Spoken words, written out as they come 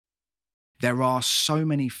there are so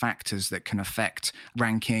many factors that can affect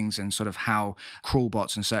rankings and sort of how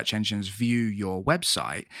crawlbots and search engines view your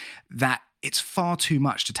website that it's far too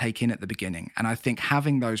much to take in at the beginning. And I think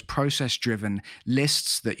having those process-driven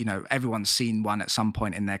lists that, everyone's seen one at some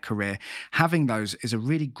point in their career, having those is a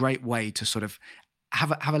really great way to sort of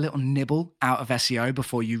have a little nibble out of SEO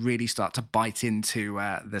before you really start to bite into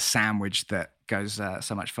the sandwich that goes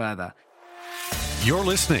so much further. You're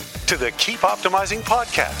listening to the Keep Optimizing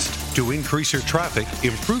podcast to increase your traffic,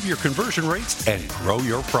 improve your conversion rates, and grow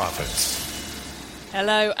your profits.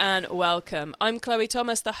 Hello and welcome. I'm Chloe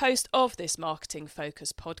Thomas, the host of this Marketing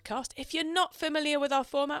Focus podcast. If you're not familiar with our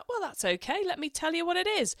format, well, that's okay. Let me tell you what it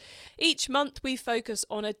is. Each month we focus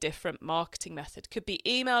on a different marketing method. Could be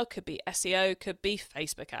email, could be SEO, could be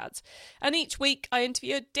Facebook ads. And each week I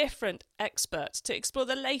interview a different expert to explore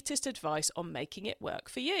the latest advice on making it work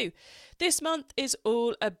for you. This month is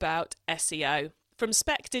all about SEO. From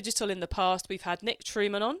Spec Digital in the past, we've had Nick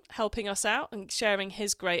Truman on helping us out and sharing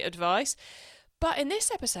his great advice. But in this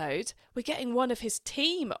episode, we're getting one of his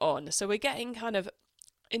team on. So we're getting kind of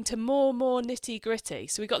into more nitty gritty.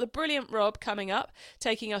 So we've got the brilliant Rob coming up,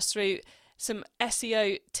 taking us through some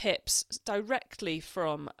SEO tips directly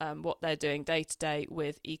from what they're doing day to day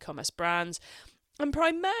with e-commerce brands. And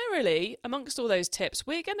primarily, amongst all those tips,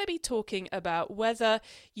 we're going to be talking about whether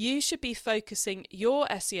you should be focusing your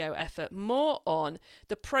SEO effort more on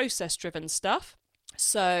the process-driven stuff.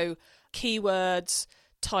 So keywords,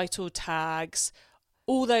 title tags,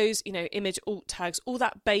 all those, image alt tags, all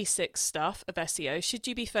that basic stuff of SEO. Should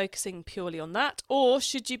you be focusing purely on that, or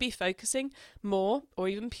should you be focusing more or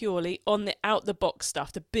even purely on the out-the-box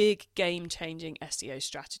stuff, the big game-changing SEO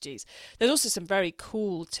strategies? There's also some very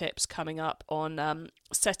cool tips coming up on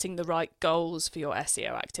setting the right goals for your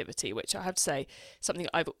SEO activity, which I have to say, something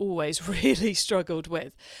I've always really struggled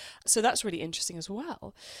with. So that's really interesting as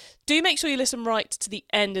well. Do make sure you listen right to the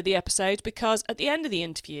end of the episode, because at the end of the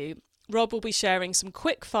interview, Rob will be sharing some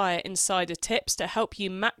quick-fire insider tips to help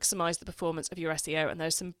you maximise the performance of your SEO, and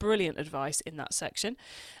there's some brilliant advice in that section.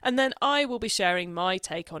 And then I will be sharing my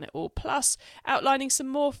take on it all, plus outlining some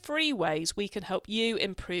more free ways we can help you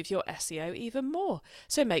improve your SEO even more.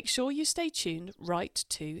 So make sure you stay tuned right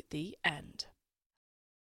to the end.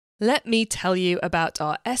 Let me tell you about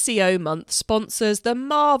our SEO month sponsors, the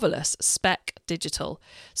marvellous Spec Digital.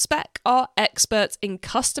 Spec are experts in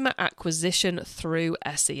customer acquisition through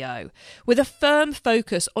SEO, with a firm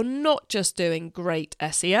focus on not just doing great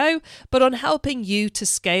SEO, but on helping you to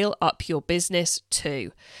scale up your business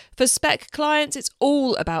too. For Spec clients, it's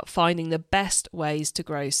all about finding the best ways to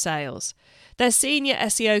grow sales. Their senior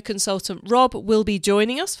SEO consultant, Rob, will be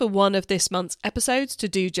joining us for one of this month's episodes to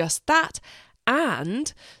do just that.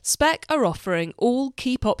 And Spec are offering all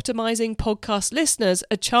Keep Optimizing podcast listeners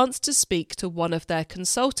a chance to speak to one of their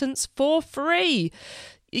consultants for free.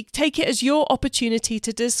 You take it as your opportunity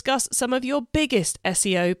to discuss some of your biggest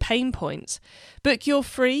SEO pain points. Book your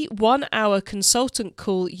free 1-hour consultant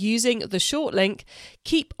call using the short link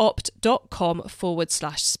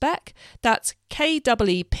keepopt.com/spec. That's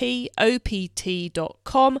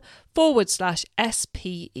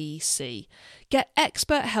keepopt.com/SPEC. Get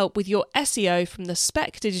expert help with your SEO from the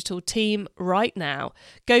Spec Digital team right now.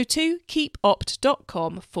 Go to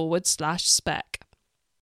keepopt.com/spec.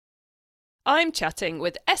 I'm chatting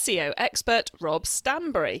with SEO expert Rob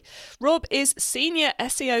Stanbury. Rob is Senior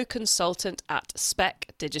SEO Consultant at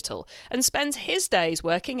Spec Digital and spends his days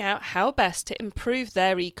working out how best to improve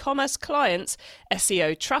their e-commerce clients'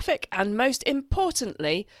 SEO traffic and, most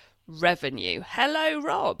importantly, revenue. Hello,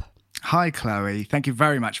 Rob. Hi, Chloe. Thank you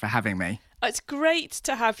very much for having me. It's great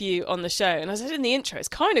to have you on the show. And as I said in the intro, it's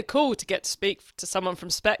kind of cool to get to speak to someone from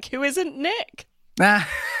Spec who isn't Nick.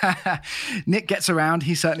 Nick gets around.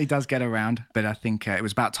 He certainly does get around. But I think it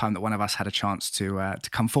was about time that one of us had a chance to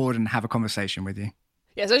come forward and have a conversation with you.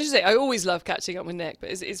 Yes, I should say, I always love catching up with Nick, but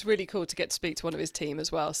it's really cool to get to speak to one of his team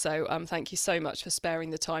as well. So thank you so much for sparing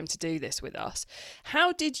the time to do this with us.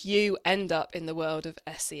 How did you end up in the world of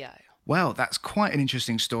SEO? Well, that's quite an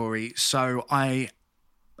interesting story. So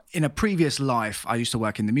in a previous life, I used to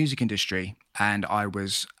work in the music industry, and I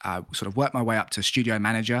was sort of worked my way up to studio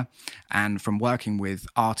manager, and from working with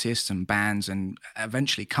artists and bands and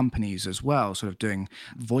eventually companies as well, sort of doing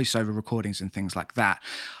voiceover recordings and things like that,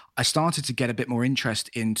 I started to get a bit more interest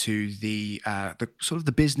into the sort of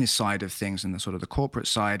the business side of things and the sort of the corporate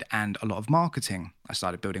side and a lot of marketing. I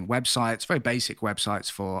started building websites, very basic websites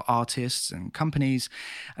for artists and companies,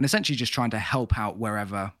 and essentially just trying to help out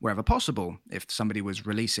wherever possible. If somebody was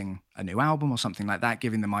releasing a new album or something like that,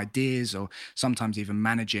 giving them ideas, or sometimes even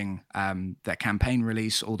managing their campaign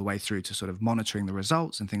release all the way through to sort of monitoring the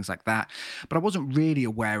results and things like that. But I wasn't really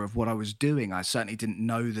aware of what I was doing. I certainly didn't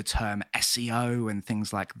know the term SEO and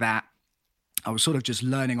things like that. I was sort of just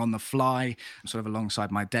learning on the fly, sort of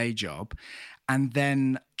alongside my day job. And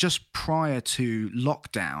then just prior to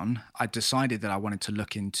lockdown, I decided that I wanted to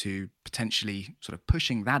look into potentially sort of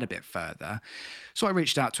pushing that a bit further. So I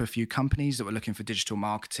reached out to a few companies that were looking for digital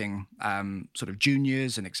marketing, sort of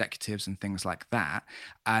juniors and executives and things like that.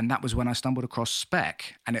 And that was when I stumbled across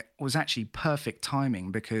Spec. And it was actually perfect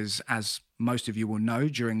timing because, as most of you will know,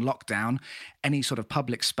 during lockdown, any sort of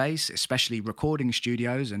public space, especially recording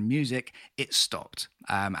studios and music, it stopped.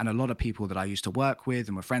 And a lot of people that I used to work with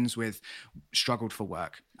and were friends with struggled for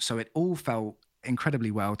work. So it all felt incredibly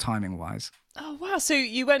well timing wise. Oh, wow. So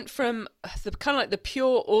you went from the kind of like the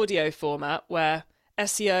pure audio format where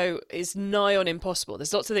SEO is nigh on impossible.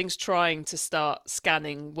 There's lots of things trying to start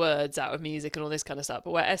scanning words out of music and all this kind of stuff,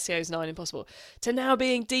 but where SEO is nigh on impossible, to now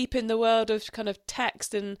being deep in the world of kind of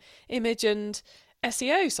text and image and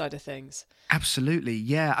SEO side of things. Absolutely.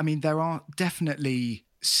 Yeah. I mean, there are definitely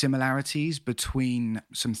similarities between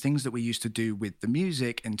some things that we used to do with the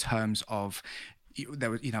music in terms of there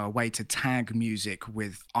was, a way to tag music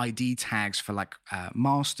with ID tags for like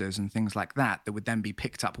masters and things like that would then be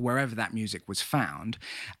picked up wherever that music was found.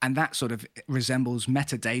 And that sort of resembles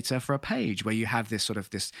metadata for a page, where you have this sort of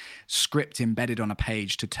this script embedded on a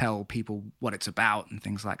page to tell people what it's about and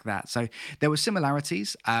things like that. So there were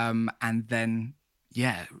similarities. And then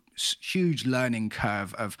huge learning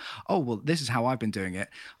curve of, oh, well, this is how I've been doing it.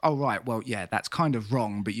 Oh, right. Well, yeah, that's kind of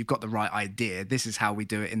wrong, but you've got the right idea. This is how we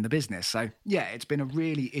do it in the business. So yeah, it's been a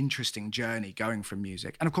really interesting journey going from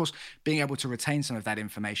music. And of course, being able to retain some of that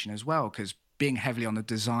information as well, because being heavily on the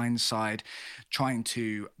design side, trying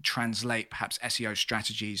to translate perhaps SEO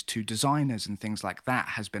strategies to designers and things like that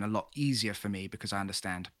has been a lot easier for me because I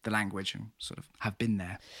understand the language and sort of have been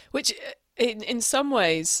there. Which in some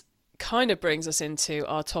ways kind of brings us into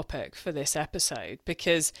our topic for this episode,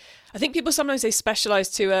 because I think people sometimes they specialize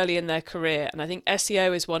too early in their career, and I think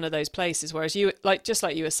SEO is one of those places, whereas you just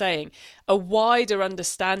like you were saying, a wider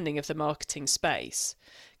understanding of the marketing space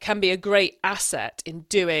can be a great asset in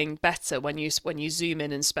doing better when you zoom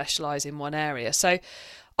in and specialize in one area. So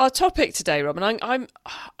our topic today, Rob, and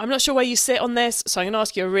I'm not sure where you sit on this, so I'm going to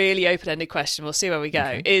ask you a really open-ended question. We'll see where we go.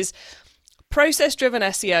 Okay. Is process-driven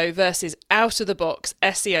SEO versus out-of-the-box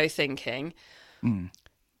SEO thinking.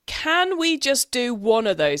 Can we just do one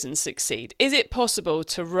of those and succeed? Is it possible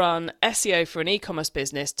to run SEO for an e-commerce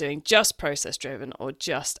business doing just process-driven or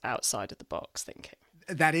just outside-of-the-box thinking?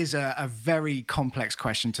 That is a very complex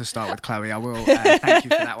question to start with, Chloe. I will thank you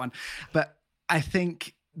for that one. But I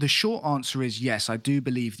think the short answer is yes, I do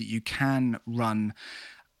believe that you can run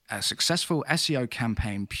a successful SEO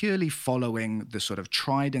campaign purely following the sort of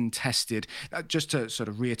tried and tested, just to sort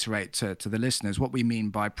of reiterate to the listeners, what we mean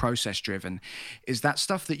by process driven is that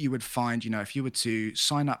stuff that you would find, if you were to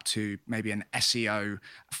sign up to maybe an SEO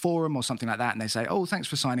forum or something like that, and they say, oh, thanks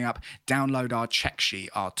for signing up, download our check sheet,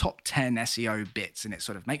 our top 10 SEO bits, and it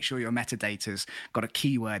sort of make sure your metadata's got a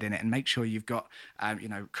keyword in it and make sure you've got,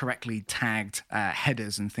 correctly tagged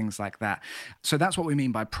headers and things like that. So that's what we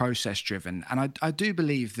mean by process driven. And I do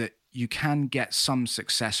believe that you can get some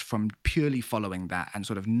success from purely following that and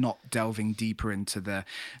sort of not delving deeper into the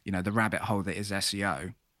rabbit hole that is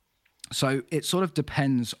SEO. So it sort of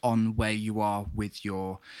depends on where you are with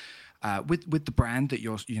your with the brand that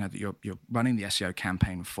you're running the SEO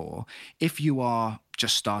campaign for. If you are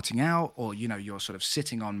just starting out, or you're sort of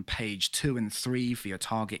sitting on page 2 and 3 for your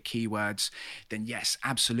target keywords, then yes,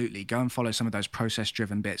 absolutely go and follow some of those process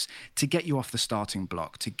driven bits to get you off the starting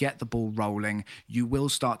block, to get the ball rolling. You will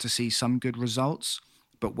start to see some good results.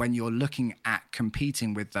 But when you're looking at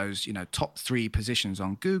competing with those top 3 positions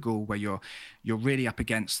on Google, where you're really up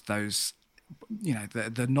against those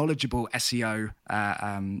the knowledgeable SEO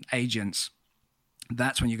agents,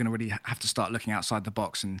 that's when you're going to really have to start looking outside the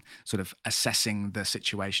box and sort of assessing the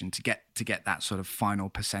situation to get that sort of final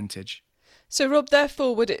percentage. So Rob,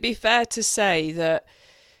 therefore, would it be fair to say that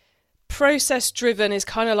process driven is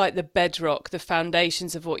kind of like the bedrock, the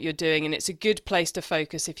foundations of what you're doing, and it's a good place to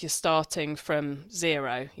focus if you're starting from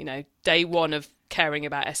zero, day one of caring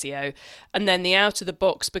about SEO, and then the out of the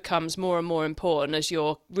box becomes more and more important as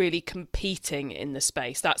you're really competing in the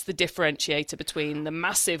space? That's the differentiator between the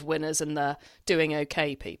massive winners and the doing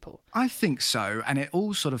okay people. I think so, and it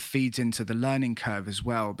all sort of feeds into the learning curve as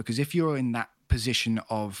well, because if you're in that position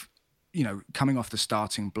of coming off the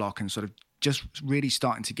starting block and sort of just really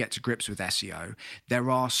starting to get to grips with SEO, there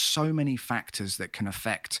are so many factors that can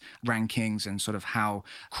affect rankings and sort of how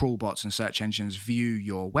crawl bots and search engines view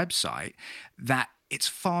your website that it's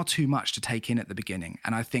far too much to take in at the beginning.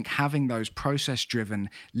 And I think having those process-driven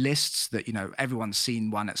lists that, everyone's seen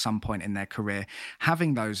one at some point in their career,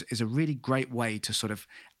 having those is a really great way to sort of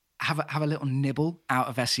have a little nibble out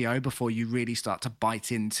of SEO before you really start to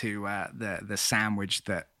bite into the sandwich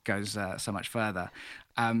that goes so much further.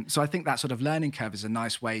 So I think that sort of learning curve is a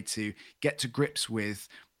nice way to get to grips with,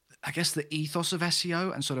 I guess, the ethos of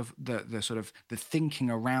SEO and sort of the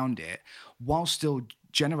thinking around it, while still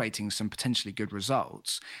generating some potentially good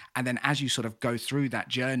results. And then as you sort of go through that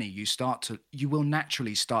journey, you will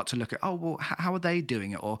naturally start to look at, oh, well, how are they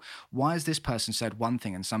doing it? Or why has this person said one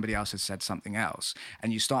thing and somebody else has said something else?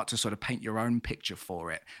 And you start to sort of paint your own picture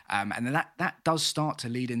for it. And then that does start to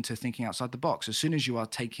lead into thinking outside the box. As soon as you are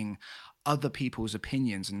taking other people's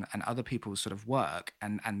opinions and other people's sort of work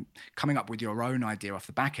and coming up with your own idea off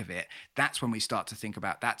the back of it, that's when we start to think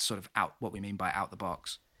about that sort of what we mean by out the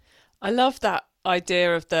box. I love that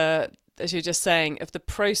idea of as you're just saying, of the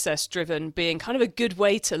process driven being kind of a good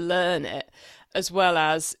way to learn it, as well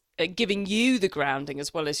as giving you the grounding,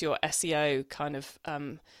 as well as your SEO kind of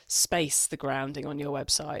space, the grounding on your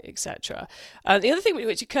website, etc. The other thing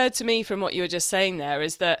which occurred to me from what you were just saying there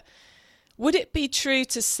is that, would it be true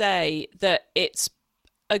to say that it's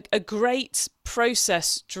a great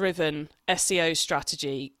process-driven SEO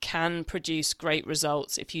strategy can produce great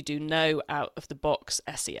results if you do no out-of-the-box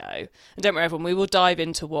SEO? And don't worry, everyone, we will dive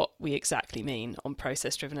into what we exactly mean on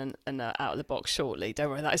process-driven and out-of-the-box shortly. Don't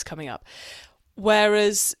worry, that is coming up.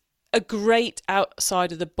 Whereas a great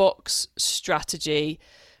outside-of-the-box strategy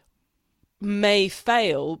may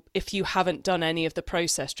fail if you haven't done any of the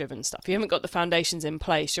process-driven stuff. If you haven't got the foundations in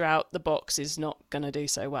place, your out-the-box is not going to do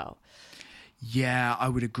so well. Yeah, I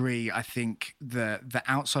would agree. I think the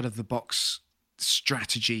outside of the box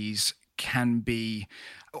strategies can be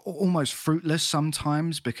almost fruitless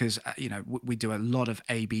sometimes because, we do a lot of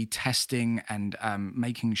A/B testing and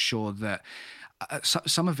making sure that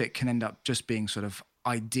some of it can end up just being sort of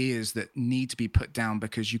ideas that need to be put down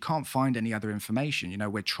because you can't find any other information.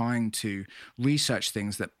 We're trying to research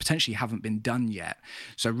things that potentially haven't been done yet.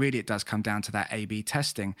 So really it does come down to that A/B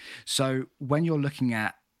testing. So when you're looking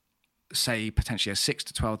at, say, potentially a 6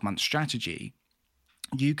 to 12 month strategy,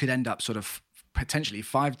 you could end up sort of potentially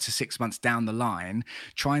 5 to 6 months down the line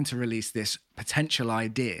trying to release this potential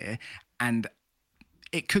idea, and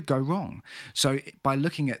it could go wrong. So by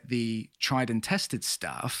looking at the tried and tested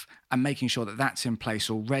stuff and making sure that that's in place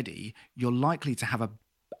already, you're likely to have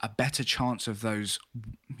a better chance of those,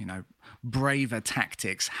 braver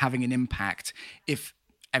tactics having an impact if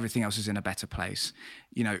everything else is in a better place.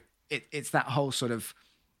 It's that whole sort of,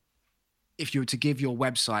 if you were to give your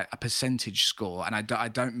website a percentage score, and I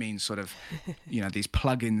don't mean sort of, these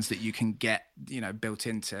plugins that you can get, built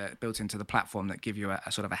into the platform that give you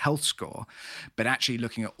a sort of a health score, but actually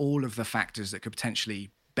looking at all of the factors that could potentially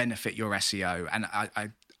benefit your SEO. And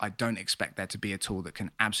I don't expect there to be a tool that can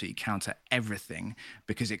absolutely counter everything,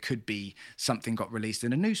 because it could be something got released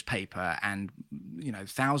in a newspaper and,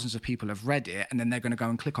 thousands of people have read it, and then they're going to go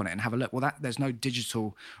and click on it and have a look. Well, there's no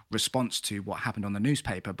digital response to what happened on the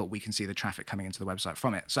newspaper, but we can see the traffic coming into the website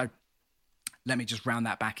from it. So let me just round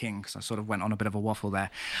that back in, because I sort of went on a bit of a waffle there.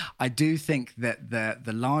 I do think that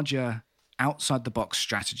the larger outside the box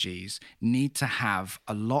strategies need to have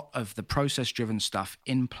a lot of the process-driven stuff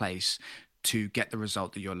in place to get the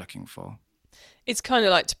result that you're looking for. It's kind of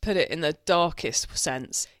like, to put it in the darkest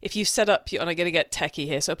sense, if you set up, and I'm going to get techie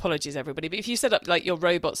here, so apologies everybody, but if you set up like your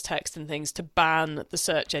robots text and things to ban the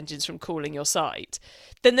search engines from crawling your site,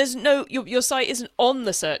 then there's your site isn't on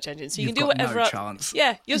the search engine, so you can do whatever. No chance.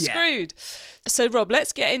 Yeah, you're screwed. So Rob,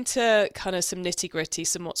 let's get into kind of some nitty gritty,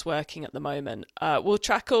 some what's working at the moment. We'll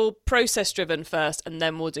tackle process driven first, and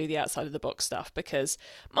then we'll do the outside of the box stuff, because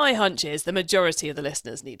my hunch is the majority of the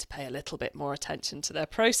listeners need to pay a little bit more attention to their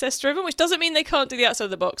process driven, which doesn't mean they can't do the outside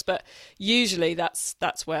of the box, but usually that's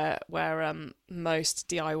where most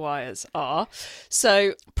DIYers are.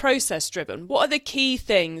 So process driven, what are the key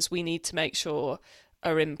things we need to make sure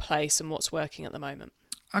are in place, and what's working at the moment?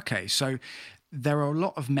 Okay, so there are a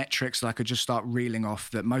lot of metrics that I could just start reeling off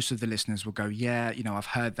that most of the listeners will go, yeah, I've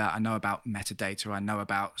heard that. I know about metadata. I know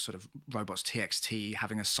about sort of robots TXT,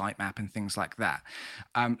 having a sitemap and things like that.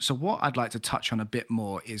 So what I'd like to touch on a bit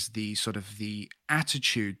more is the sort of the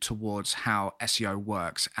attitude towards how SEO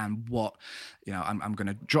works, and what, I'm going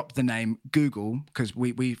to drop the name Google, because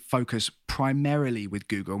we focus primarily with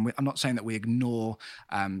Google. And I'm not saying that we ignore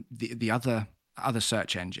the other other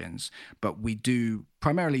search engines, but we do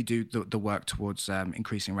primarily do the work towards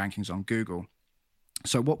increasing rankings on Google.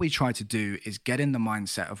 So what we try to do is get in the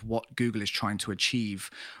mindset of what Google is trying to achieve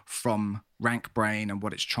from RankBrain and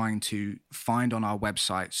what it's trying to find on our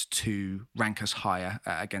websites to rank us higher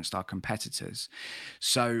against our competitors.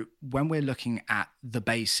 So when we're looking at the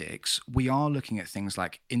basics, we are looking at things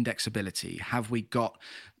like indexability. Have we got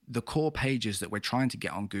the core pages that we're trying to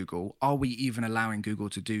get on Google? Are we even allowing Google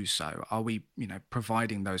to do so? Are we,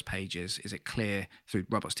 providing those pages? Is it clear through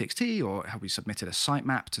robots.txt, or have we submitted a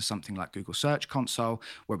sitemap to something like Google Search Console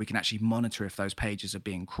where we can actually monitor if those pages are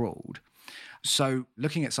being crawled? So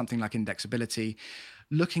looking at something like indexability,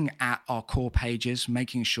 looking at our core pages,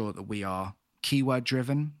 making sure that we are keyword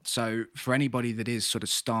driven. So for anybody that is sort of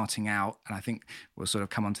starting out, and I think we'll sort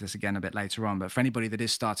of come onto this again a bit later on, but for anybody that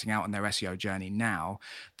is starting out on their SEO journey now,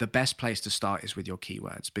 the best place to start is with your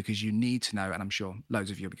keywords, because you need to know, and I'm sure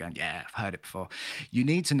loads of you will be going, yeah, I've heard it before. You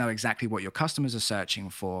need to know exactly what your customers are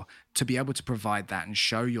searching for to be able to provide that and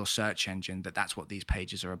show your search engine that that's what these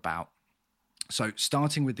pages are about. So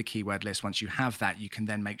starting with the keyword list, once you have that, you can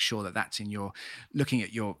then make sure that that's in your, looking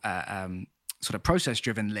at your sort of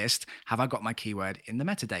process-driven list. Have I got my keyword in the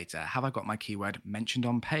metadata? Have I got my keyword mentioned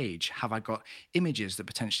on page? Have I got images that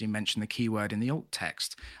potentially mention the keyword in the alt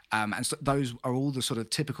text? And so those are all the sort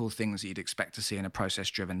of typical things that you'd expect to see in a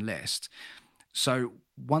process-driven list. So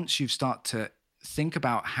once you start to think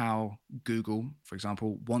about how Google, for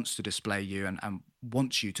example, wants to display you and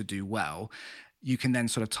wants you to do well, you can then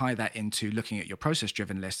sort of tie that into looking at your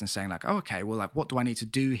process-driven list and saying like, oh, okay, well, like, what do I need to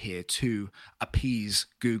do here to appease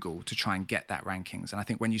Google to try and get that rankings? And I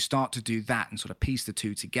think when you start to do that and sort of piece the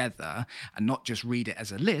two together and not just read it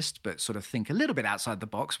as a list, but sort of think a little bit outside the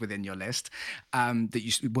box within your list, that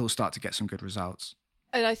you will start to get some good results.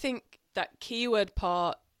 And I think that keyword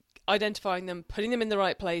part, identifying them, putting them in the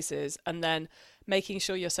right places, and then making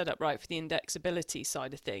sure you're set up right for the indexability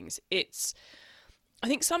side of things. I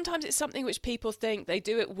think sometimes it's something which people think they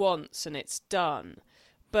do it once and it's done.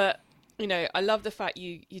 But, I love the fact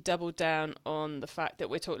you doubled down on the fact that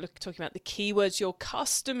we're talking about the keywords your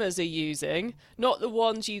customers are using, not the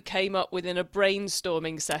ones you came up with in a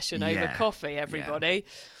brainstorming session over coffee, everybody.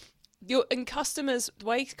 Yeah. The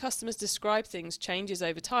way customers describe things changes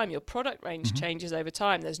over time. Your product range changes over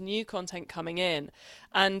time. There's new content coming in.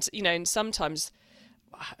 And, and sometimes,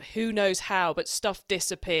 who knows how, but stuff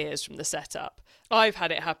disappears from the setup. I've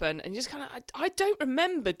had it happen and just kind of, I don't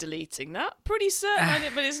remember deleting that. Pretty certain I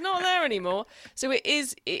did, but it's not there anymore. So it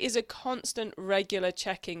is a constant, regular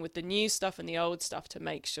checking with the new stuff and the old stuff to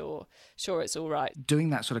make sure it's all right. Doing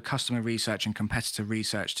that sort of customer research and competitor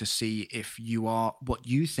research to see if you are what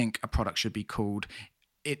you think a product should be called,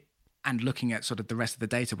 and looking at sort of the rest of the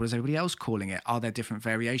data. What is everybody else calling it? Are there different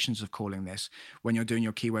variations of calling this? When you're doing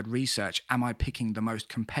your keyword research, am I picking the most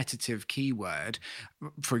competitive keyword?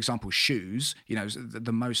 For example, shoes,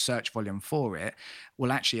 the most search volume for it.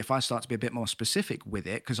 Well, actually, if I start to be a bit more specific with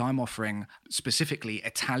it, because I'm offering specifically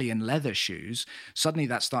Italian leather shoes, suddenly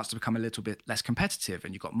that starts to become a little bit less competitive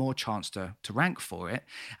and you've got more chance to rank for it.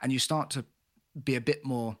 And you start to be a bit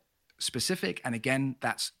more specific, and again,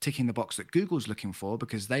 that's ticking the box that Google's looking for,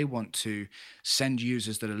 because they want to send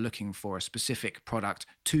users that are looking for a specific product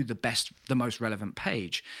to the most relevant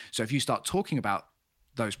page. So if you start talking about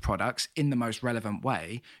those products in the most relevant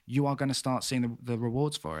way, you are going to start seeing the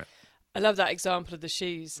rewards for it. I love that example of the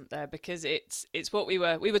shoes there, because it's what we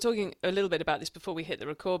were talking a little bit about this before we hit the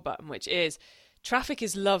record button, which is traffic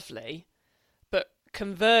is lovely, but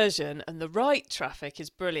conversion and the right traffic is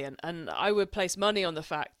brilliant. And I would place money on the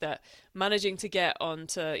fact that managing to get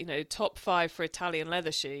onto top 5 for Italian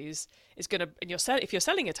leather shoes is going to, and if you're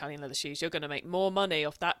selling Italian leather shoes, you're going to make more money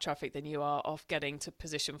off that traffic than you are off getting to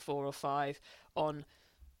position 4 or 5 on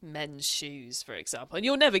men's shoes, for example. And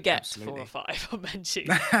you'll never get 4 or 5 on men's shoes.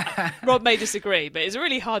 Rob may disagree, but it's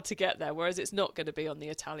really hard to get there, whereas it's not going to be on the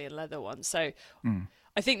Italian leather one. So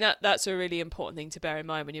I think that's a really important thing to bear in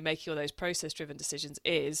mind when you're making all those process-driven decisions,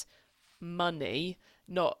 is money,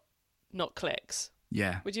 not clicks.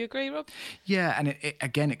 Yeah. Would you agree, Rob? Yeah, and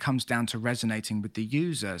it comes down to resonating with the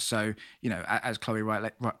user. So, as Chloe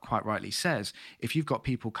quite rightly says, if you've got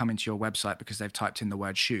people coming to your website because they've typed in the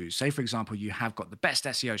word shoes, say, for example, you have got the best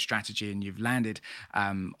SEO strategy and you've landed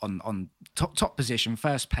on top position,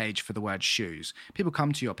 first page for the word shoes. People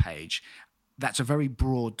come to your page. that's a very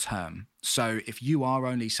broad term. So if you are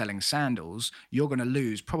only selling sandals, you're going to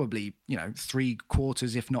lose probably,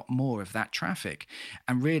 3/4, if not more, of that traffic.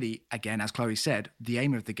 And really, again, as Chloe said, the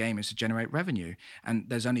aim of the game is to generate revenue. And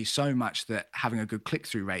there's only so much that having a good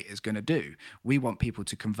click-through rate is going to do. We want people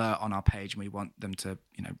to convert on our page, and we want them to,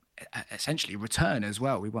 essentially return as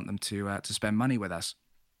well. We want them to spend money with us.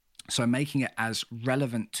 So making it as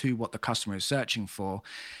relevant to what the customer is searching for,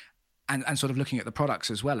 and sort of looking at the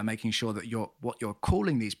products as well, and making sure that what you're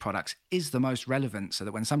calling these products is the most relevant, so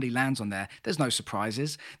that when somebody lands on there, there's no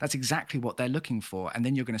surprises. That's exactly what they're looking for. And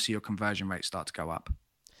then you're going to see your conversion rate start to go up.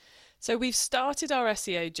 So we've started our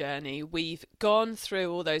SEO journey. We've gone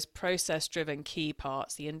through all those process-driven key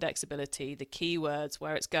parts, the indexability, the keywords,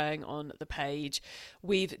 where it's going on the page.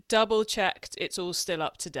 We've double-checked it's all still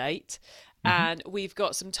up to date. And we've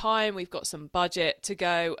got some time, we've got some budget to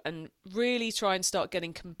go and really try and start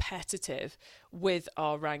getting competitive with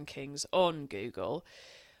our rankings on Google.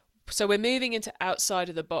 So we're moving into outside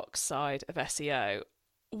of the box side of SEO.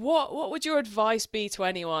 What would your advice be to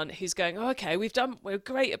anyone who's going, okay, we're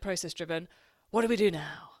great at process driven. What do we do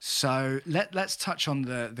now? So let's touch on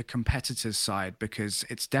the competitors side, because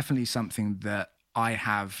it's definitely something that I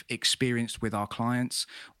have experienced with our clients,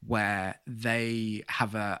 where they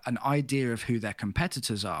have an idea of who their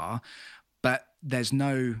competitors are, but there's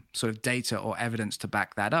no sort of data or evidence to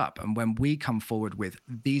back that up. And when we come forward with,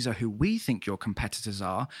 these are who we think your competitors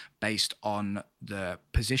are, based on the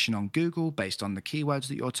position on Google, based on the keywords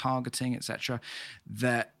that you're targeting, etc.,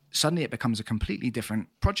 that suddenly it becomes a completely different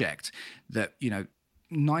project. That,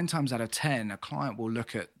 9 times out of 10, a client will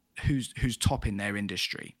look at who's top in their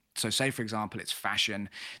industry. So say, for example, it's fashion,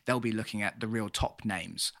 they'll be looking at the real top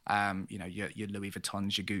names, your Louis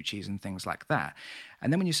Vuittons, your Gucci's and things like that.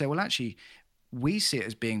 And then when you say, well, actually, we see it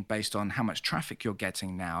as being based on how much traffic you're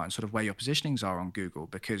getting now and sort of where your positionings are on Google,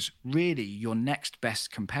 because really your next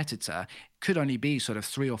best competitor could only be sort of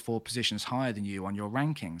 3 or 4 positions higher than you on your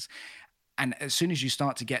rankings. And as soon as you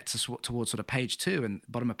start to get towards sort of page 2 and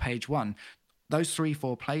bottom of page 1, those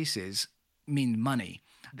 3-4 places mean money.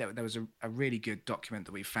 There was a really good document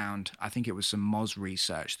that we found. I think it was some Moz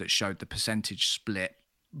research that showed the percentage split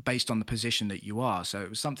based on the position that you are. So it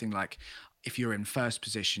was something like, if you're in first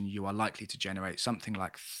position, you are likely to generate something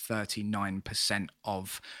like 39%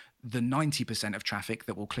 of the 90% of traffic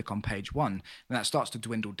that will click on page 1. And that starts to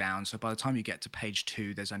dwindle down. So by the time you get to page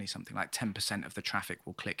 2, there's only something like 10% of the traffic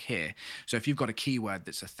will click here. So if you've got a keyword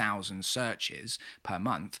that's 1,000 searches per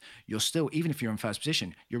month, you're still, even if you're in first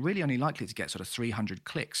position, you're really only likely to get sort of 300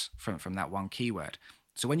 clicks from that one keyword.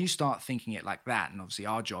 So when you start thinking it like that, and obviously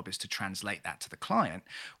our job is to translate that to the client,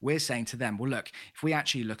 we're saying to them, well, look, if we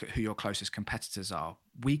actually look at who your closest competitors are,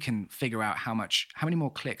 we can figure out how many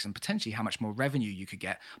more clicks and potentially how much more revenue you could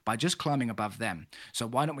get by just climbing above them. So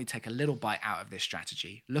why don't we take a little bite out of this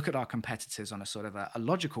strategy, look at our competitors on a sort of a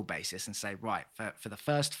logical basis and say, right, for the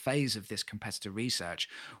first phase of this competitor research,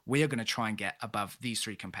 we are going to try and get above these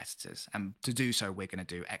 3 competitors. And to do so, we're going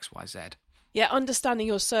to do X, Y, Z. Yeah, understanding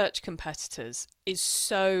your search competitors is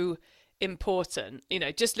so important.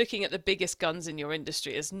 Just looking at the biggest guns in your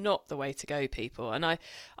industry is not the way to go, people. And I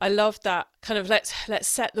love that kind of let's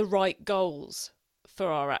set the right goals for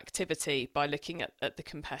our activity by looking at the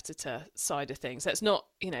competitor side of things. That's not,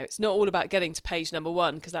 it's not all about getting to page number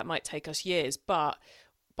 1, because that might take us years, but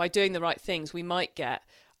by doing the right things, we might get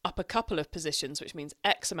up a couple of positions, which means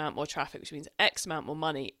X amount more traffic, which means X amount more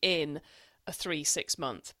money in a 3-6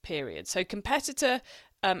 month period. So competitor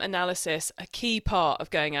analysis, a key part of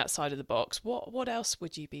going outside of the box. What else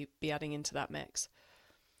would you be adding into that mix?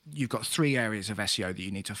 You've got 3 areas of SEO that you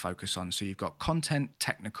need to focus on. So you've got content,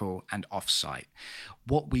 technical, and offsite.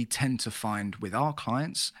 What we tend to find with our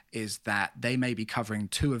clients is that they may be covering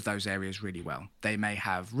 2 of those areas really well. They may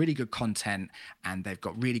have really good content and they've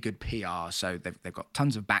got really good PR. So they've got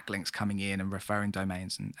tons of backlinks coming in and referring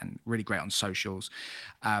domains and really great on socials.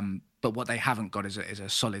 But what they haven't got is a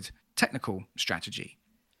solid technical strategy.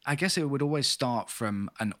 I guess it would always start from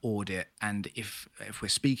an audit. And if we're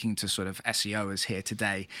speaking to sort of SEOs here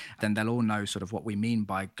today, then they'll all know sort of what we mean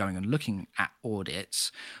by going and looking at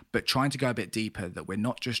audits, but trying to go a bit deeper, that we're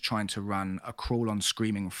not just trying to run a crawl on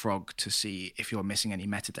Screaming Frog to see if you're missing any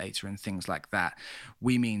metadata and things like that.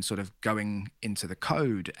 We mean sort of going into the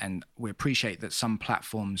code, and we appreciate that some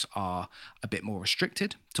platforms are a bit more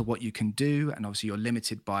restricted to what you can do. And obviously you're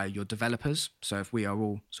limited by your developers. So if we are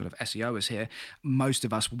all sort of SEOs here, most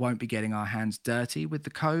of us us won't be getting our hands dirty with the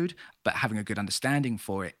code, but having a good understanding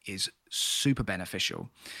for it is super beneficial.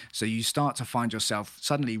 So you start to find yourself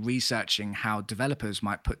suddenly researching how developers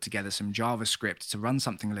might put together some JavaScript to run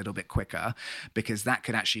something a little bit quicker, because that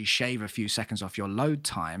could actually shave a few seconds off your load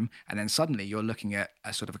time. And then suddenly you're looking at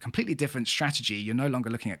a sort of a completely different strategy. You're no longer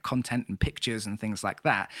looking at content and pictures and things like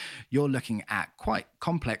that. You're looking at quite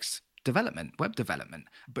complex development, web development,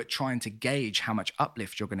 but trying to gauge how much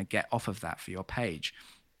uplift you're going to get off of that for your page.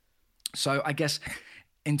 So I guess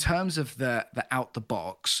in terms of the out the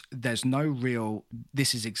box, there's no real,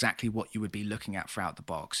 this is exactly what you would be looking at for out the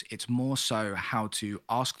box. It's more so how to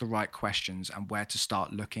ask the right questions and where to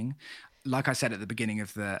start looking. Like I said at the beginning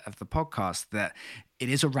of the podcast, that it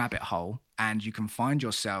is a rabbit hole, and you can find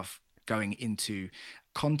yourself going into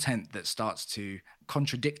content that starts to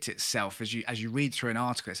contradict itself as you read through an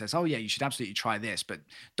article. It says, oh yeah, you should absolutely try this, but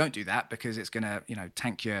don't do that because it's going to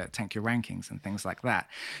tank your rankings and things like that.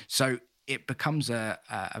 So it becomes a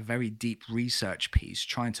very deep research piece,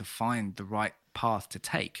 trying to find the right path to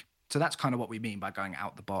take. So that's kind of what we mean by going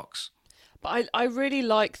out the box. But I really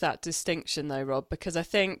like that distinction though, Rob, because I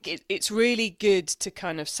think it's really good to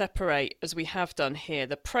kind of separate, as we have done here,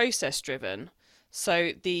 the process driven.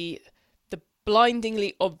 So the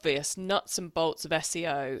blindingly obvious nuts and bolts of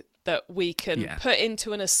SEO that we can put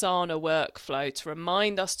into an Asana workflow to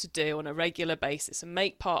remind us to do on a regular basis and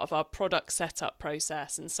make part of our product setup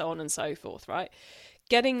process and so on and so forth, right?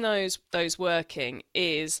 Getting those working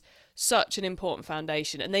is such an important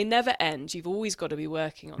foundation, and they never end. You've always got to be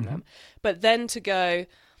working on them. But then to go,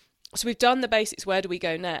 so we've done the basics, where do we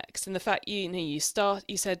go next? And the fact you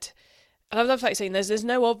said, I love the fact you're saying there's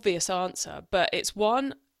no obvious answer, but it's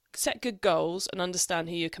one, set good goals and understand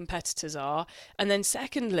who your competitors are. And then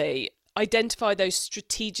secondly, identify those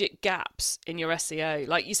strategic gaps in your SEO.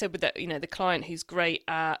 Like you said with the client who's great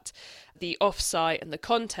at the offsite and the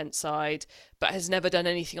content side, but has never done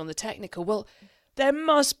anything on the technical. Well, there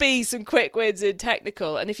must be some quick wins in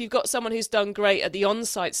technical. And if you've got someone who's done great at the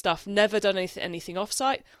on-site stuff, never done anything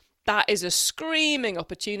off-site, that is a screaming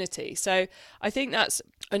opportunity. So I think that's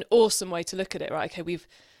an awesome way to look at it, right? Okay, we've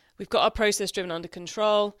got our process driven under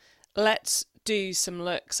control. Let's do some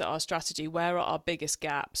looks at our strategy. Where are our biggest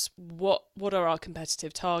gaps? What are our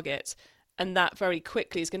competitive targets? And that very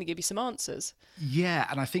quickly is going to give you some answers. Yeah,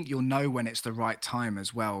 and I think you'll know when it's the right time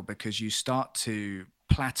as well, because you start to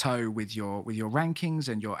plateau with your rankings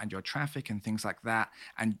and your traffic and things like that,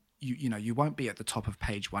 and you won't be at the top of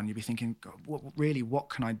page one. You'll be thinking, what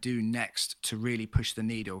can I do next to really push the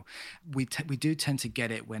needle? We do tend to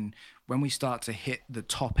get it when we start to hit the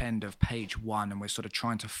top end of page one, and we're sort of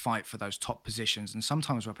trying to fight for those top positions. And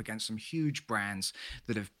sometimes we're up against some huge brands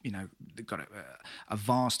that have, they've got a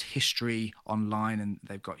vast history online, and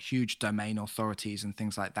they've got huge domain authorities and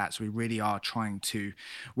things like that. So we really are trying to,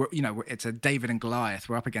 it's a David and Goliath.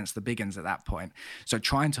 We're up against the big uns at that point. So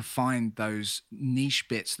trying to find those niche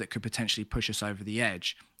bits that could potentially push us over the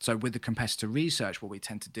edge. So with the competitor research, what we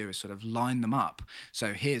tend to do is sort of line them up.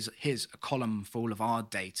 So here's a column for all of our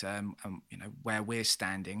data, and where we're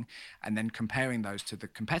standing, and then comparing those to the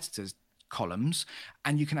competitors' columns,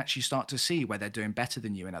 and you can actually start to see where they're doing better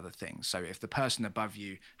than you in other things. So if the person above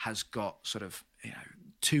you has got sort of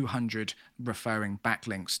 200 referring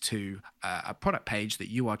backlinks to a product page that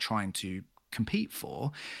you are trying to compete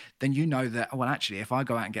for, then you know that, well, actually, if I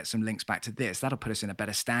go out and get some links back to this, that'll put us in a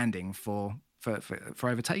better standing for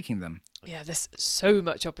overtaking them. Yeah, there's so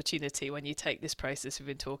much opportunity when you take this process we've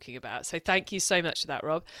been talking about. So thank you so much for that,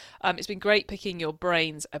 Rob. It's been great picking your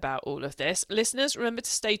brains about all of this. Listeners, remember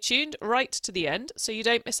to stay tuned right to the end so you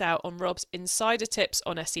don't miss out on Rob's insider tips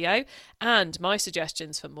on SEO and my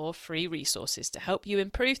suggestions for more free resources to help you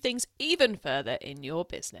improve things even further in your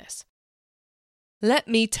business. Let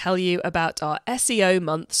me tell you about our SEO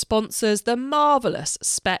month sponsors, the marvellous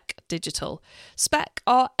Spec Digital. Spec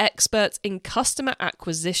are experts in customer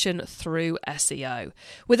acquisition through SEO,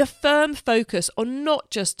 with a firm focus on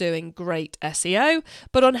not just doing great SEO,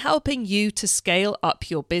 but on helping you to scale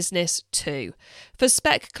up your business too. For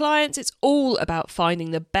Spec clients, it's all about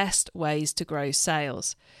finding the best ways to grow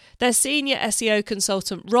sales. Their senior SEO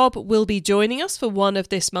consultant, Rob, will be joining us for one of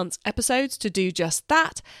this month's episodes to do just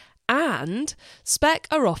that. And Spec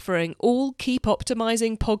are offering all Keep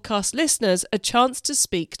Optimizing podcast listeners a chance to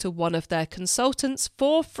speak to one of their consultants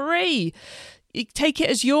for free. You take it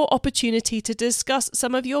as your opportunity to discuss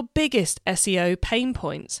some of your biggest SEO pain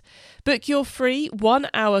points. Book your free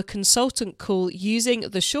 1-hour consultant call using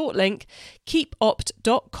the short link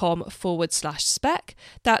keepopt.com/spec.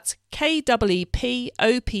 That's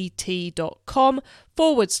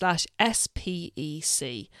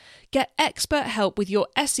keepopt.com/SPEC. Get expert help with your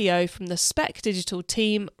SEO from the Spec Digital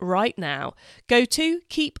team right now. Go to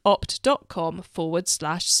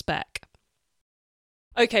keepopt.com/spec.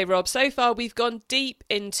 Okay, Rob, so far we've gone deep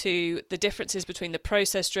into the differences between the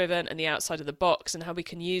process-driven and the outside of the box and how we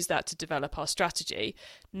can use that to develop our strategy.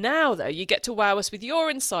 Now, though, you get to wow us with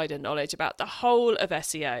your insider knowledge about the whole of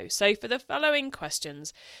SEO. So for the following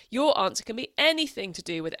questions, your answer can be anything to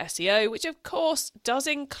do with SEO, which of course does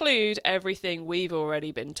include everything we've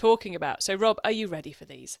already been talking about. So Rob, are you ready for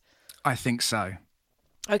these? I think so.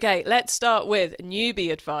 Okay, let's start with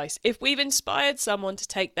newbie advice. If we've inspired someone to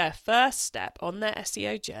take their first step on their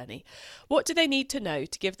SEO journey, what do they need to know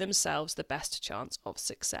to give themselves the best chance of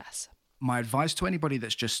success? My advice to anybody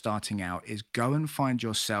that's just starting out is go and find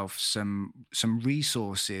yourself some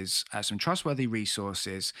resources, some trustworthy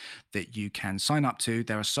resources that you can sign up to.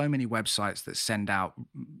 There are so many websites that send out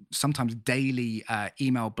sometimes daily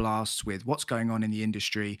email blasts with what's going on in the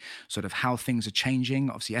industry, sort of how things are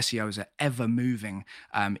changing. Obviously, SEO is an ever-moving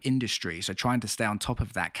industry, so trying to stay on top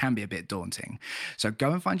of that can be a bit daunting. So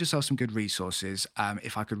go and find yourself some good resources.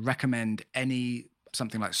 If I could recommend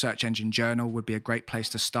something like Search Engine Journal would be a great place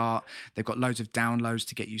to start. They've got loads of downloads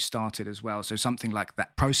to get you started as well. So something like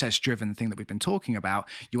that process-driven thing that we've been talking about,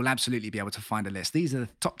 you'll absolutely be able to find a list. These are the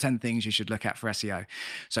top 10 things you should look at for SEO.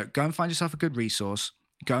 So go and find yourself a good resource.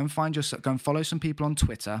 Go and follow some people on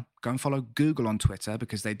Twitter. Go and follow Google on Twitter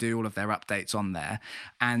because they do all of their updates on there.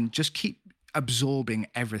 And just keep absorbing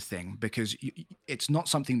everything because it's not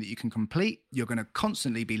something that you can complete. You're going to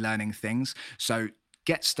constantly be learning things. So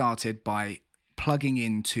get started by plugging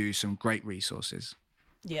into some great resources.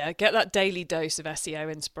 Yeah, get that daily dose of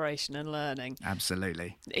SEO inspiration and learning.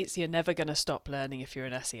 Absolutely. You're never going to stop learning if you're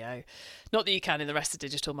an SEO. Not that you can in the rest of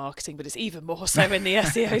digital marketing, but it's even more so in the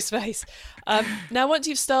SEO space. Now, once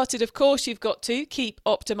you've started, of course, you've got to keep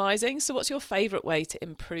optimizing. So what's your favourite way to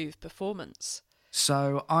improve performance?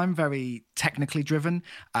 So I'm very technically driven.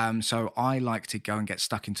 So I like to go and get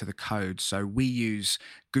stuck into the code. So we use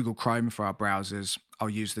Google Chrome for our browsers. I'll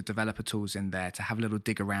use the developer tools in there to have a little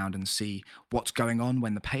dig around and see what's going on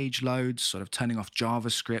when the page loads, sort of turning off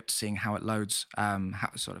JavaScript, seeing how it loads,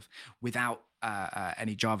 without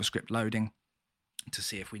any JavaScript loading, to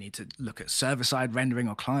see if we need to look at server-side rendering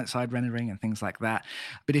or client-side rendering and things like that.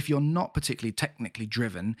 But if you're not particularly technically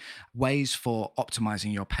driven, ways for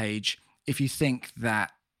optimizing your page, if you think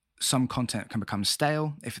that some content can become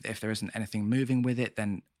stale, if there isn't anything moving with it,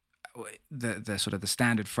 then the sort of the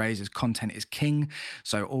standard phrase is content is king.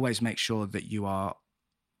 So always make sure that you are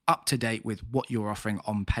up to date with what you're offering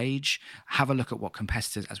on page. Have a look at what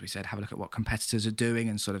competitors, as we said, have a look at what competitors are doing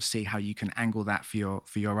and sort of see how you can angle that for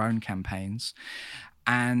your own campaigns.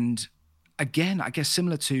 And again, I guess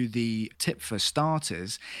similar to the tip for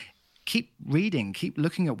starters, keep reading, keep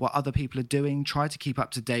looking at what other people are doing, try to keep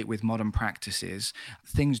up to date with modern practices.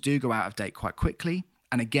 Things do go out of date quite quickly.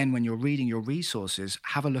 And again, when you're reading your resources,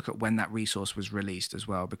 have a look at when that resource was released as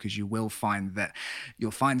well, because you will find that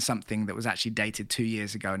you'll find something that was actually dated 2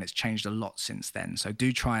 years ago and it's changed a lot since then. So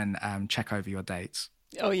do try and check over your dates.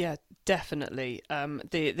 Oh yeah, definitely.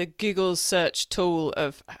 The Google search tool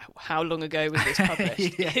of how long ago was this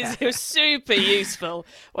published is super useful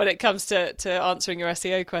when it comes to answering your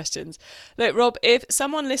SEO questions. Look, Rob, if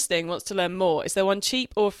someone listening wants to learn more, is there one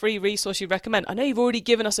cheap or free resource you'd recommend? I know you've already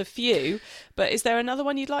given us a few, but is there another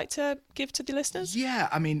one you'd like to give to the listeners? Yeah,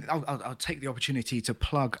 I mean, I'll take the opportunity to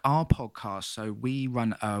plug our podcast. So we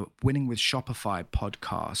run a Winning with Shopify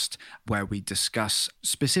podcast where we discuss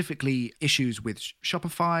specifically issues with Shopify,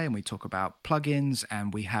 and we talk about plugins,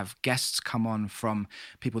 and we have guests come on from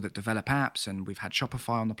people that develop apps, and we've had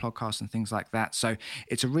Shopify on the podcast and things like that. So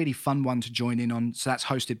it's a really fun one to join in on. So that's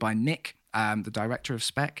hosted by Nick, the director of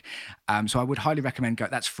Spec. So I would highly recommend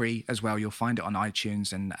that's free as well. You'll find it on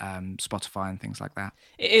iTunes and Spotify and things like that.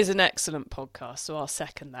 It is an excellent podcast, so I'll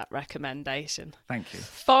second that recommendation. Thank you.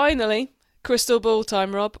 Finally, crystal ball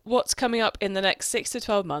time, Rob. What's coming up in the next 6 to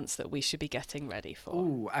 12 months that we should be getting ready for?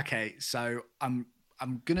 Oh, okay. So I'm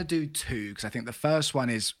going to do two, because I think the first one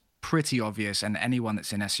is pretty obvious and anyone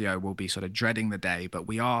that's in SEO will be sort of dreading the day, but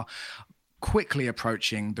we are quickly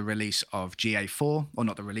approaching the release of GA4, or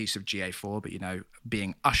not the release of GA4, but,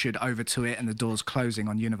 being ushered over to it and the doors closing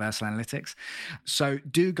on Universal Analytics. So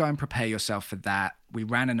do go and prepare yourself for that. We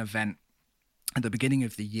ran an event at the beginning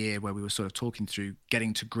of the year where we were sort of talking through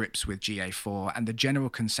getting to grips with GA4, and the general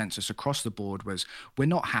consensus across the board was we're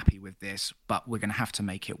not happy with this, but we're going to have to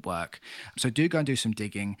make it work. So do go and do some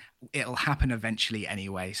digging. It'll happen eventually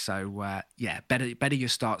anyway. So better you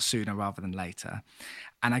start sooner rather than later.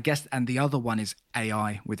 And I guess, and the other one is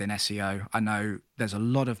AI within SEO. I know there's a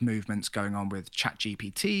lot of movements going on with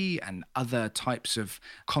ChatGPT and other types of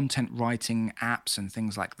content writing apps and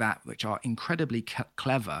things like that, which are incredibly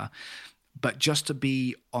clever. But just to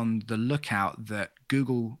be on the lookout that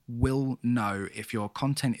Google will know if your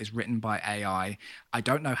content is written by AI. I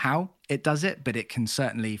don't know how it does it, but it can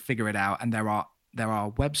certainly figure it out. And there are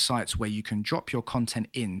websites where you can drop your content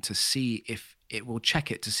in to see if it will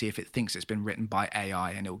check it to see if it thinks it's been written by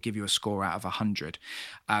AI, and it will give you a score out of 100.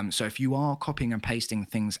 So if you are copying and pasting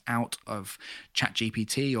things out of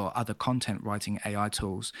ChatGPT or other content writing AI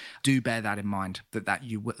tools, do bear that in mind,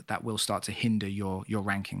 that will start to hinder your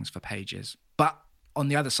rankings for pages. But on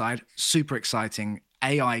the other side, super exciting.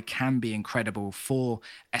 AI can be incredible for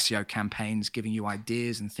SEO campaigns, giving you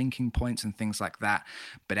ideas and thinking points and things like that.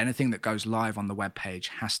 But anything that goes live on the web page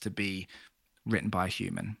has to be written by a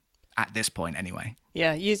human. At this point, anyway.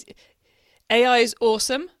 Yeah, AI is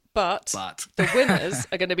awesome, but the winners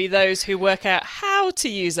are going to be those who work out how to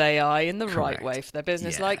use AI in the right way for their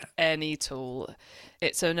business, like any tool.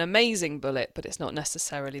 It's an amazing bullet, but it's not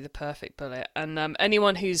necessarily the perfect bullet. And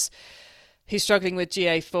anyone who's struggling with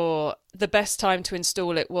GA4, the best time to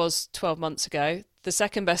install it was 12 months ago. The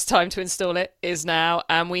second best time to install it is now,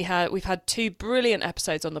 and we've had 2 brilliant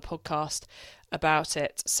episodes on the podcast about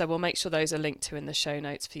it, so we'll make sure those are linked to in the show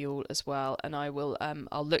notes for you all as well, and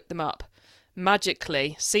I'll look them up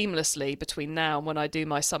magically, seamlessly between now and when I do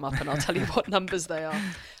my sum up, and I'll tell you what numbers they are.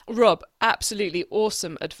 Rob, absolutely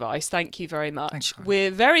awesome advice. Thank you very much. Thanks,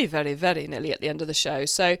 we're very, very, very nearly at the end of the show.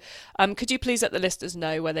 So could you please let the listeners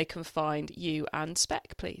know where they can find you and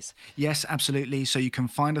Spec, please? Yes, absolutely. So you can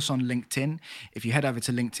find us on LinkedIn. If you head over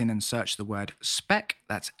to LinkedIn and search the word Spec,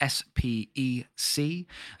 that's SPEC,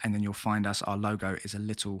 and then you'll find us. Our logo is a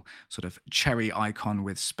little sort of cherry icon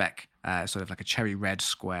with Spec, sort of like a cherry red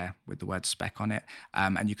square with the word Spec on it.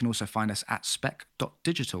 And you can also find us at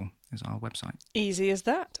spec.digital is our website. Easy as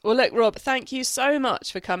that. Well, look, Rob, thank you so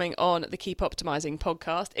much for coming on the Keep Optimizing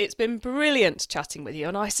podcast. It's been brilliant chatting with you,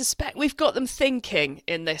 and I suspect we've got them thinking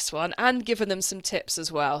in this one and given them some tips as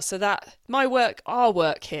well, so that our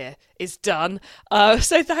work here is done.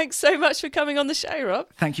 So thanks so much for coming on the show, Rob.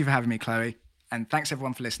 Thank you for having me, Chloe, and thanks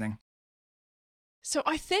everyone for listening. So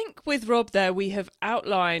I think with Rob there, we have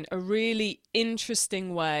outlined a really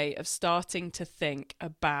interesting way of starting to think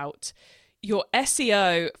about your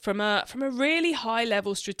SEO from a really high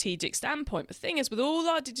level strategic standpoint. The thing is, with all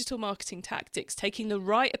our digital marketing tactics, taking the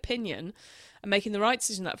right opinion and making the right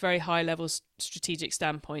decision at that very high level strategic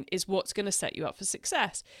standpoint is what's going to set you up for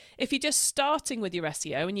success. If you're just starting with your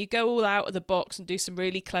SEO and you go all out of the box and do some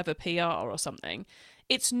really clever PR or something,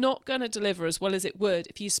 it's not going to deliver as well as it would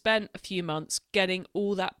if you spent a few months getting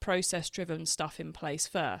all that process-driven stuff in place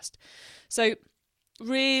first. So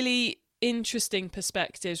really interesting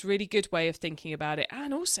perspectives, really good way of thinking about it.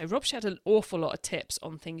 And also Rob shared an awful lot of tips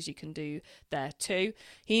on things you can do there too.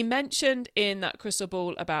 He mentioned in that crystal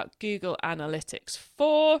ball about Google Analytics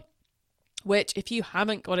 4, which if you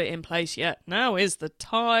haven't got it in place yet, now is the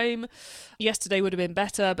time. Yesterday would have been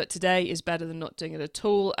better, but today is better than not doing it at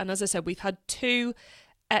all. And as I said, we've had 2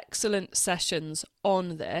 excellent sessions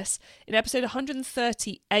on this. In episode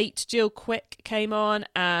 138, Jill Quick came on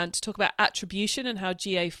and to talk about attribution and how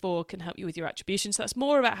GA4 can help you with your attribution. So that's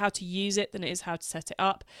more about how to use it than it is how to set it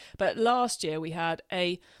up. But last year we had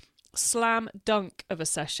a slam dunk of a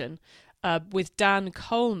session with Dan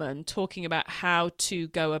Coleman talking about how to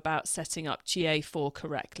go about setting up GA4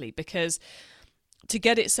 correctly, because to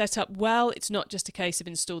get it set up well, it's not just a case of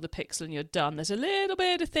install the pixel and you're done. There's a little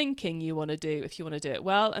bit of thinking you want to do if you want to do it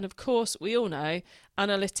well. And of course, we all know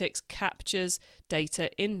analytics captures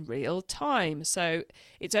data in real time. So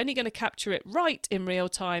it's only going to capture it right in real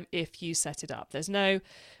time if you set it up. There's no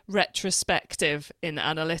retrospective in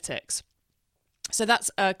analytics. So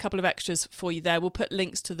that's a couple of extras for you there. We'll put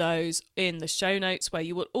links to those in the show notes, where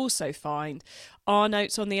you will also find our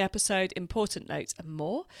notes on the episode, important notes and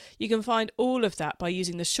more. You can find all of that by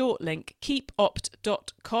using the short link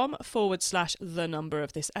keepopt.com/the number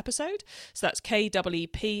of this episode. So that's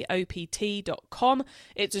keepopt.com.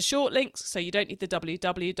 It's a short link, so you don't need the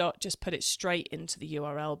www. Just put it straight into the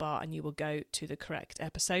URL bar and you will go to the correct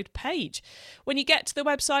episode page. When you get to the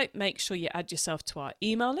website, make sure you add yourself to our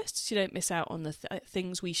email list so you don't miss out on the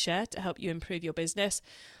things we share to help you improve your business.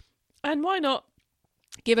 And why not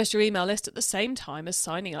Give us your email list at the same time as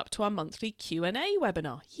signing up to our monthly Q&A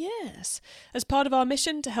webinar. Yes. As part of our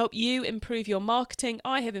mission to help you improve your marketing,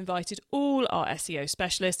 I have invited all our SEO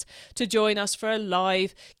specialists to join us for a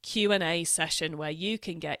live Q&A session where you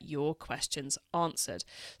can get your questions answered.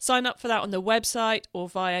 Sign up for that on the website or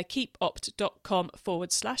via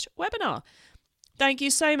keepopt.com/webinar. Thank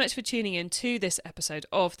you so much for tuning in to this episode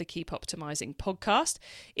of the Keep Optimizing podcast.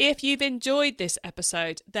 If you've enjoyed this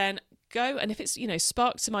episode, then go, and if it's,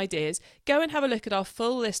 sparked some ideas, go and have a look at our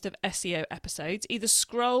full list of SEO episodes. Either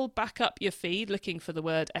scroll back up your feed looking for the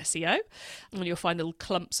word SEO, and you'll find little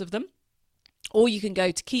clumps of them. Or you can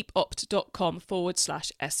go to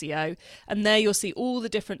keepopt.com/SEO, and there you'll see all the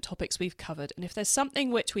different topics we've covered. And if there's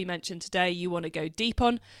something which we mentioned today you want to go deep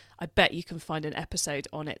on, I bet you can find an episode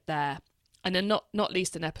on it there. And then not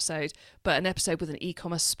least an episode, but an episode with an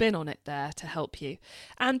e-commerce spin on it there to help you.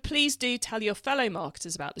 And please do tell your fellow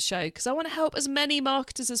marketers about the show, because I want to help as many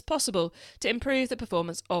marketers as possible to improve the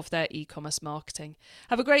performance of their e-commerce marketing.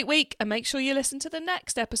 Have a great week, and make sure you listen to the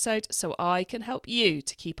next episode so I can help you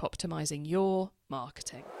to keep optimizing your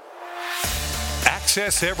marketing.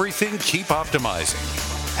 Access everything Keep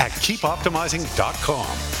Optimizing at keepoptimizing.com.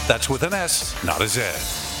 That's with an S, not a Z.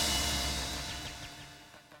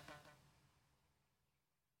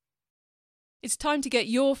 It's time to get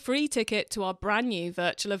your free ticket to our brand new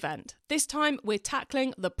virtual event. This time we're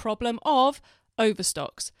tackling the problem of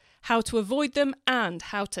overstocks, how to avoid them and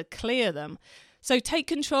how to clear them. So take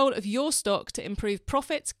control of your stock to improve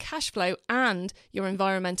profits, cash flow and your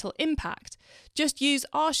environmental impact. Just use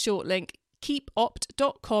our short link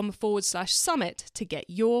keepopt.com/summit to get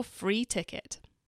your free ticket.